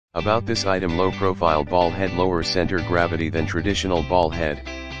About this item: low profile ball head, lower center gravity than traditional ball head,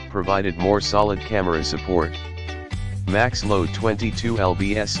 provided more solid camera support. Max load 22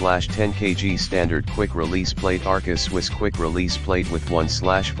 lbs/10 kg standard quick release plate. Arca Swiss quick release plate with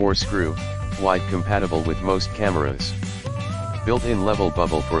 1/4 screw, wide, compatible with most cameras. Built-in level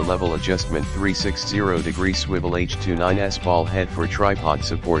bubble for level adjustment. 360-degree swivel. H-29S ball head for tripod,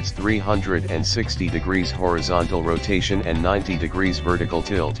 supports 360 degrees horizontal rotation and 90 degrees vertical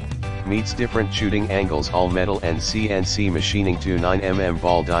tilt. Meets different shooting angles. All metal and CNC machining. 2.9 mm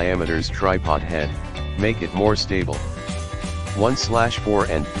ball diameters. Tripod head, make it more stable. 1/4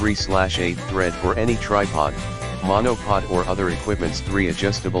 and 3/8 thread for any tripod, monopod or other equipments. 3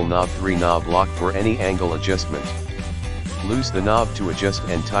 adjustable knob. 3 knob lock for any angle adjustment. Loose the knob to adjust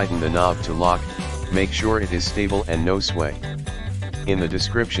and tighten the knob to lock, make sure it is stable and no sway. In the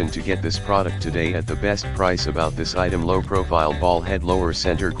description to get this product today at the best price. About this item: low profile ball head, lower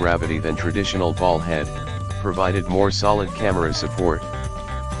center gravity than traditional ball head, provided more solid camera support.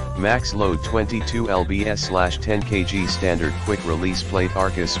 Max load 22 lbs/10 kg standard quick release plate.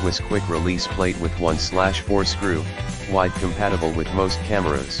 Arca Swiss quick release plate with 1/4 screw, wide, compatible with most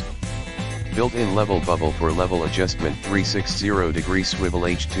cameras. Built-in level bubble for level adjustment. 360-degree swivel.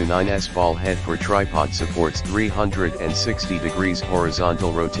 H-29S ball head for tripod, supports 360 degrees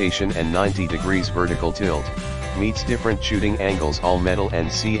horizontal rotation and 90 degrees vertical tilt. Meets different shooting angles. All metal and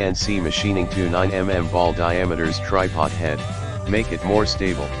CNC machining. 2.9 mm ball diameters. Tripod head, make it more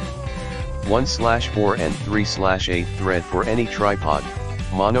stable. 1/4 and 3/8 thread for any tripod,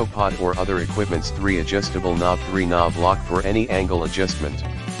 monopod or other equipments. 3 adjustable knob. 3 knob lock for any angle adjustment.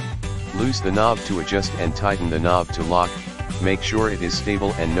 Loose the knob to adjust and tighten the knob to lock, make sure it is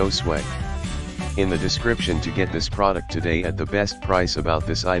stable and no sway. In the description to get this product today at the best price. About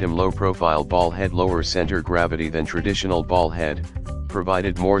this item: low profile ball head, lower center gravity than traditional ball head,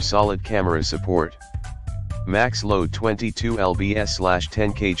 provided more solid camera support. Max load 22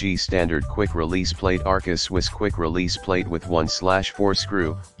 lbs/10 kg standard quick release plate. Arca Swiss quick release plate with 1/4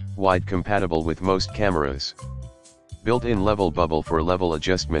 screw, wide, compatible with most cameras. Built-in level bubble for level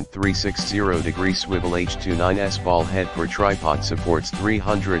adjustment. 360-degree swivel. H-29S ball head for tripod, supports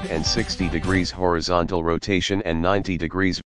 360 degrees horizontal rotation and 90 degrees